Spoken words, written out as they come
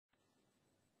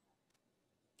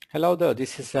Hello there,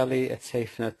 this is Ali at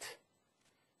SafeNet.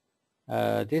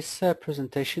 This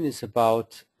presentation is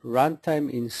about Runtime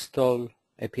Install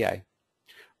API.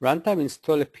 Runtime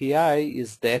Install API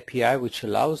is the API which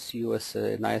allows you as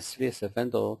an ISV, as a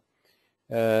vendor,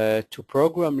 to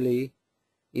programmably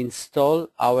install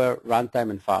our runtime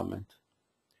environment.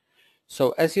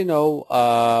 So as you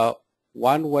know,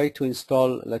 one way to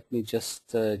install, let me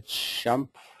just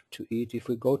jump to it. If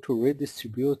we go to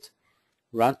redistribute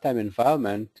runtime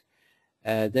environment,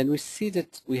 then we see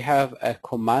that we have a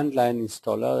command line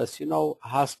installer, as you know,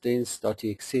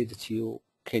 hasdins.exe, that you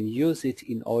can use it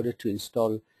in order to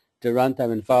install the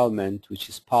runtime environment, which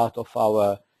is part of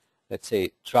our, let's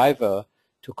say, driver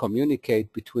to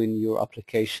communicate between your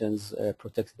applications,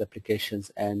 protected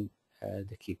applications, and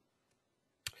the key.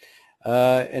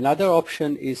 Another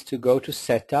option is to go to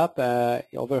setup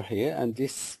over here, and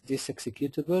this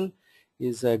executable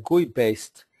is a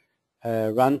GUI-based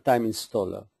runtime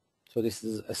installer. So this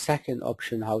is a second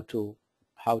option how to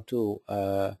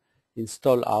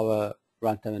install our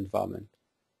runtime environment.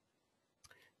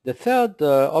 The third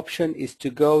option is to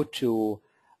go to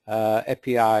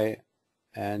API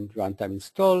and runtime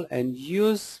install and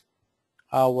use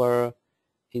our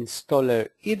installer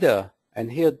either,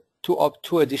 and here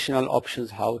two additional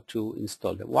options how to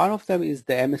install them. One of them is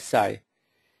the MSI.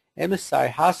 MSI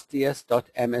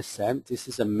hasds.msm. This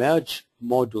is a merge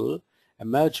module. A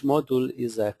merge module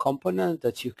is a component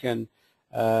that you can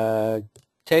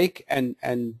take and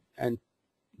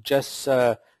just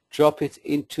drop it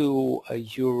into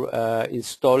your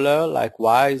installer, like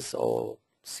Wise or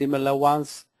similar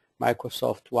ones,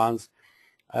 Microsoft ones.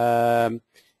 Some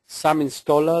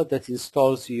installer that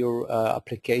installs your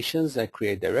applications,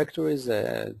 create directories,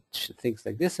 things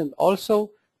like this, and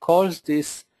also calls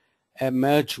this a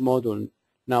merge module.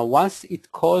 Now, once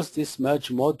it calls this merge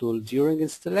module during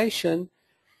installation,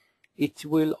 it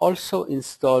will also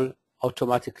install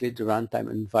automatically the runtime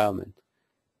environment.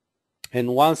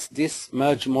 And once this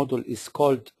merge module is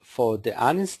called for the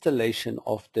uninstallation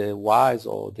of the Wise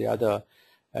or the other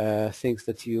things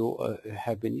that you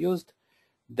have been used,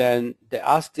 then the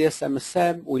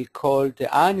hasds.msm will call the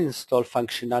uninstall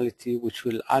functionality, which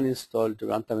will uninstall the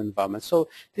runtime environment. So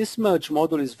this merge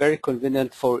module is very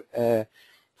convenient for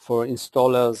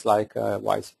installers like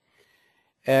Wise.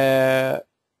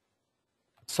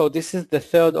 So this is the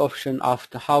third option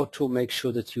after how to make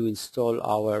sure that you install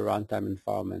our runtime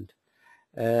environment.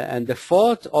 And the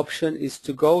fourth option is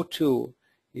to go to,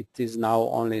 it is now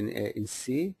only in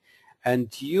C,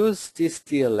 and use this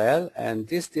DLL, and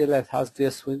this DLL has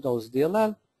this Windows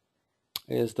DLL,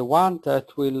 is the one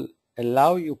that will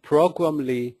allow you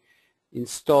programmably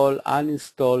install,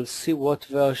 uninstall, see what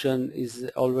version is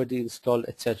already installed,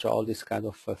 etc., all these kind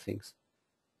of things.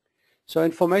 So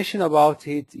information about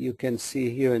it you can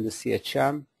see here in the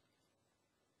CHM.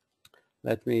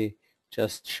 Let me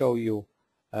just show you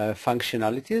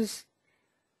functionalities.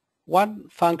 One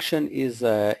function is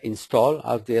install,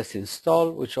 hasds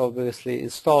install, which obviously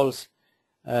installs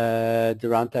the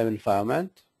runtime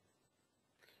environment.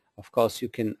 Of course, you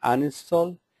can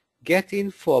uninstall. Get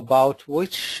info about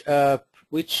which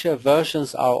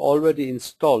versions are already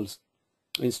installed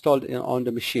on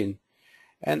the machine,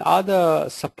 and other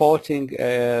supporting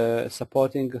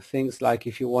things like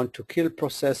if you want to kill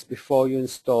process before you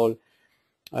install,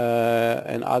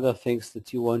 and other things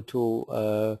that you want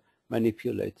to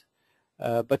manipulate.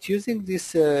 But using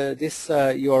this,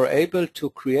 you are able to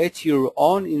create your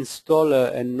own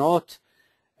installer and not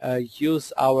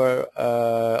use our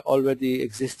already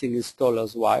existing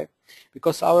installers. Why?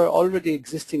 Because our already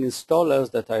existing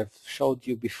installers that I've showed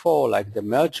you before, like the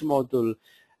merge module,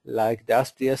 like the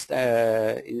hasds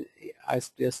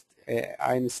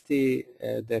inst,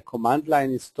 the command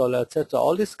line installer, etc.,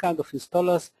 all these kind of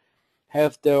installers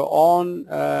have their own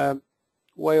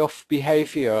way of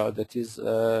behavior that is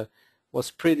was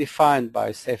predefined by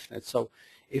SafeNet. So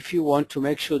if you want to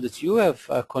make sure that you have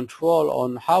control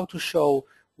on how to show,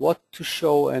 what to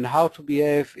show, and how to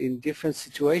behave in different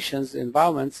situations,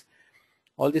 environments,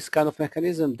 all this kind of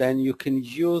mechanism, then you can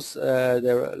use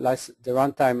the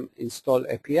runtime install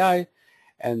API,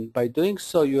 and by doing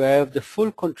so you have the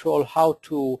full control how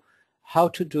to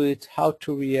do it, how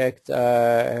to react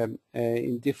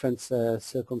in different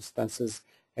circumstances,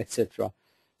 etc.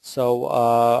 So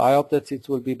I hope that it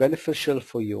will be beneficial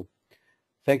for you.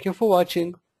 Thank you for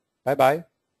watching. Bye-bye.